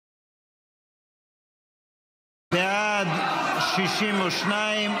62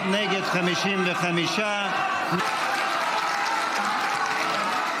 נגד 55.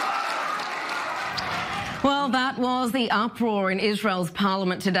 Well, that was the uproar in Israel's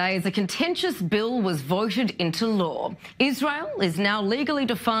parliament today as a contentious bill was voted into law. Israel is now legally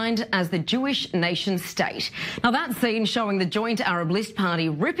defined as the Jewish nation state. Now, that scene showing the joint Arab List party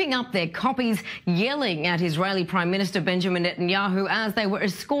ripping up their copies, yelling at Israeli Prime Minister Benjamin Netanyahu as they were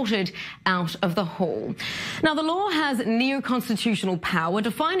escorted out of the hall. Now, the law has neo-constitutional power,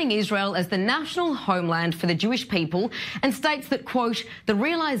 defining Israel as the national homeland for the Jewish people, and states that, quote, the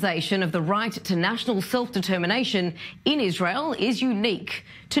realisation of the right to national self-determination in Israel is unique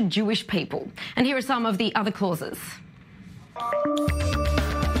to Jewish people. And here are some of the other clauses.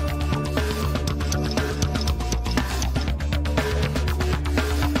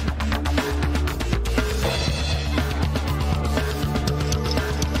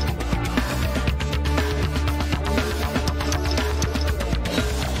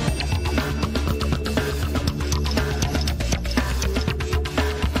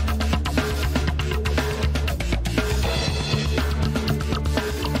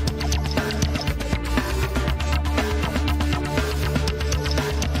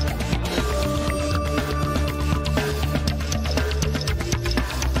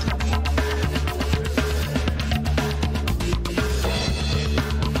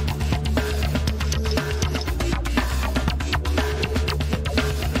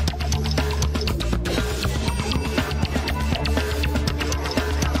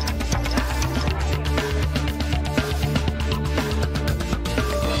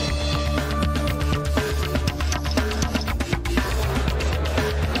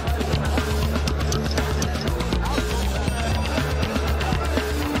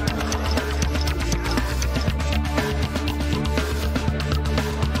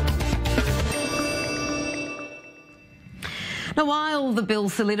 Now, while the bill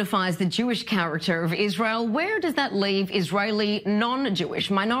solidifies the Jewish character of Israel, where does that leave Israeli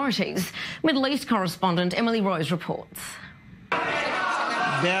non-Jewish minorities? Middle East correspondent Emily Rose reports.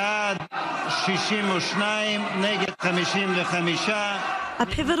 A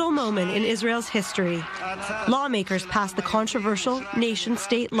pivotal moment in Israel's history. Lawmakers passed the controversial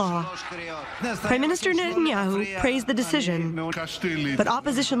nation-state law. Prime Minister Netanyahu praised the decision, but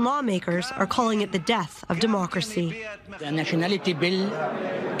opposition lawmakers are calling it the death of democracy. The nationality bill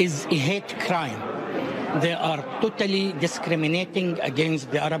is a hate crime. They are totally discriminating against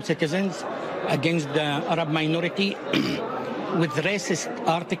the Arab citizens, against the Arab minority, with racist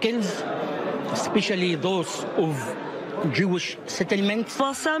articles, especially those of Jewish settlements.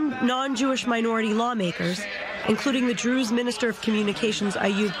 While some non-Jewish minority lawmakers, including the Druze Minister of Communications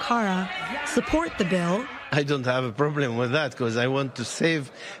Ayub Kara, support the bill, I don't have a problem with that because I want to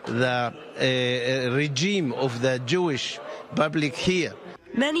save the regime of the Jewish public here.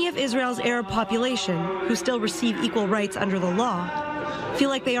 Many of Israel's Arab population, who still receive equal rights under the law, feel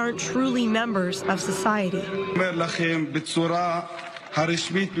like they aren't truly members of society.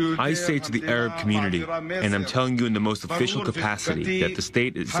 I say to the Arab community, and I'm telling you in the most official capacity, that the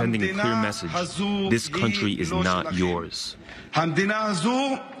state is sending a clear message. This country is not yours. And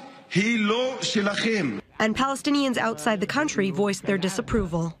Palestinians outside the country voiced their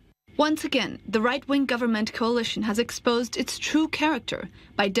disapproval. Once again, the right-wing government coalition has exposed its true character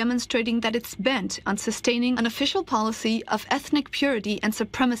by demonstrating that it's bent on sustaining an official policy of ethnic purity and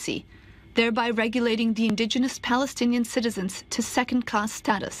supremacy, thereby regulating the indigenous Palestinian citizens to second-class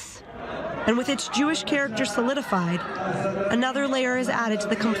status. And with its Jewish character solidified, another layer is added to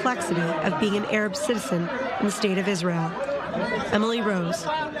the complexity of being an Arab citizen in the State of Israel. Emily Rose,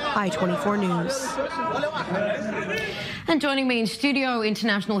 I-24 News. And joining me in studio,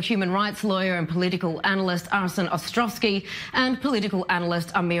 international human rights lawyer and political analyst Arsen Ostrovsky and political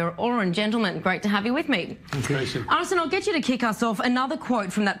analyst Amir Oren. Gentlemen, great to have you with me. Arsen, I'll get you to kick us off. Another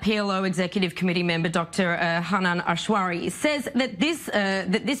quote from that PLO Executive Committee member, Dr. Hanan Ashwari, says that this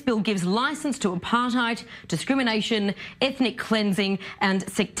bill gives license to apartheid, discrimination, ethnic cleansing and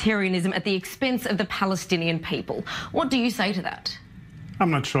sectarianism at the expense of the Palestinian people. What do you say to that? I'm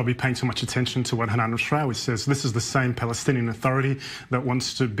not sure I'll be paying too much attention to what Hanan Ashrawi says. This is the same Palestinian Authority that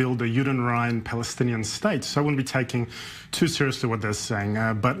wants to build a Judenrein Palestinian state, so I wouldn't be taking too seriously what they're saying.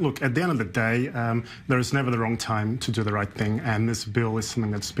 But look, at the end of the day, there is never the wrong time to do the right thing, and this bill is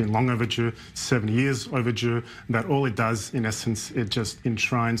something that's been long overdue, 70 years overdue, that all it does, in essence, it just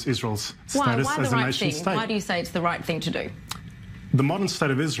enshrines Israel's status as a nation state. Why do you say it's the right thing to do? The modern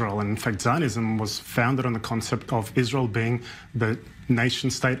state of Israel, and in fact Zionism, was founded on the concept of Israel being the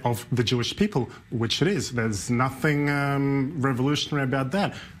nation state of the Jewish people, which it is. There's nothing revolutionary about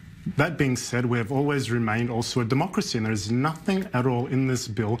that. That being said, we have always remained also a democracy, and there is nothing at all in this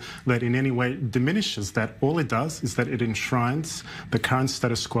bill that in any way diminishes that. All it does is that it enshrines the current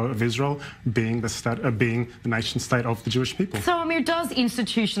status quo of Israel being the nation state of the Jewish people. So, Amir, does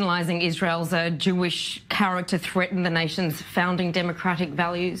institutionalizing Israel's Jewish character threaten the nation's founding democratic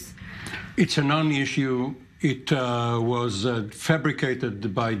values? It's a non-issue. It was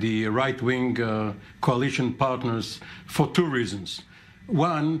fabricated by the right-wing coalition partners for two reasons.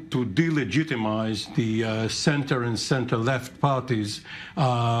 One, to delegitimize the center and center-left parties,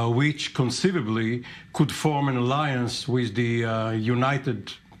 which conceivably could form an alliance with the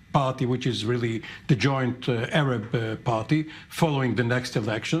United Party, which is really the joint Arab party, following the next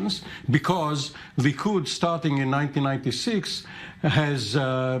elections, because Likud, starting in 1996, has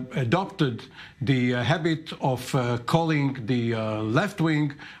adopted the habit of calling the left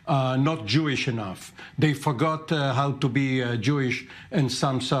wing not Jewish enough. They forgot how to be Jewish and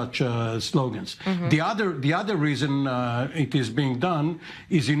some such slogans. Mm-hmm. The other reason it is being done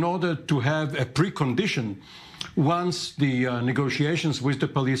is in order to have a precondition once the negotiations with the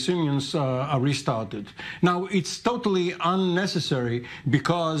Palestinians are restarted. Now, it's totally unnecessary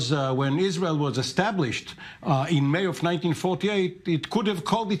because when Israel was established in May of 1948, it could have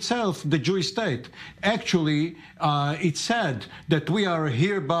called itself the Jewish state. Actually, it said that we are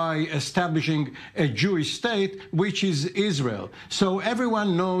hereby establishing a Jewish state, which is Israel. So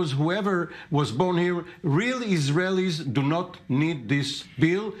everyone knows, whoever was born here, real Israelis do not need this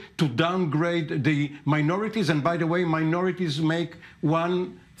bill to downgrade the minorities. And by the way, minorities make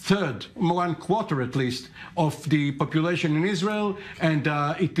 1/3, 1/4 at least, of the population in Israel, and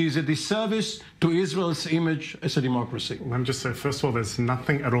it is a disservice to Israel's image as a democracy. Let me just say, first of all, there's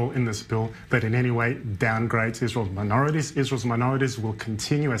nothing at all in this bill that in any way downgrades Israel's minorities. Israel's minorities will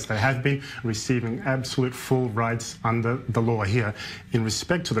continue, as they have been, receiving absolute full rights under the law here. In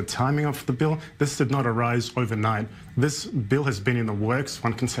respect to the timing of the bill, this did not arise overnight. This bill has been in the works,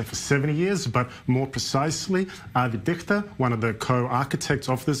 one can say, for 70 years, but more precisely, Avi Dichter, one of the co-architects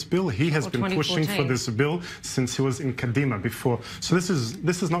of this bill, he has been pushing for this bill since he was in Kadima before. So this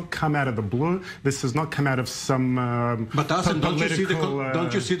has not come out of the blue. This has not come out of some But Arsen,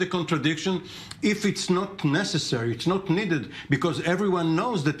 don't you see the contradiction? If it's not necessary, it's not needed, because everyone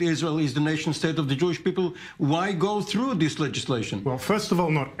knows that Israel is the nation state of the Jewish people, why go through this legislation? Well, first of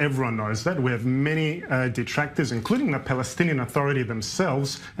all, not everyone knows that. We have many detractors, including the Palestinian Authority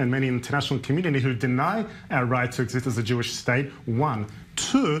themselves and many international community who deny our right to exist as a Jewish state. One.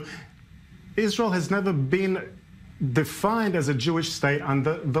 Two, Israel has never been defined as a Jewish state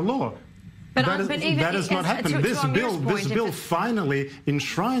under the law. But that has not happened. This bill finally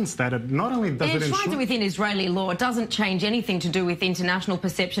enshrines that. It not only does it enshrine it within Israeli law, it doesn't change anything to do with international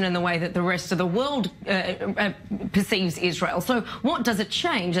perception and the way that the rest of the world perceives Israel. So what does it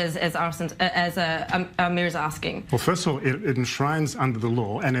change, as Amir is asking? Well, first of all, it enshrines under the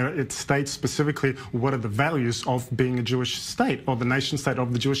law, and it states specifically what are the values of being a Jewish state, or the nation state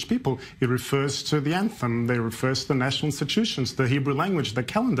of the Jewish people. It refers to the anthem, it refers to the national institutions, the Hebrew language, the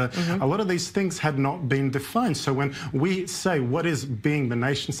calendar. Mm-hmm. A lot of these things had not been defined. So when we say what is being the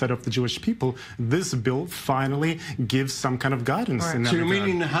nation state of the Jewish people, this bill finally gives some kind of guidance. Right. In that so you regard.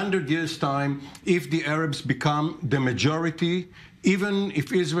 mean in 100 years' time, if the Arabs become the majority, even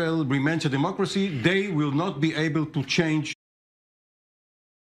if Israel remains a democracy, they will not be able to change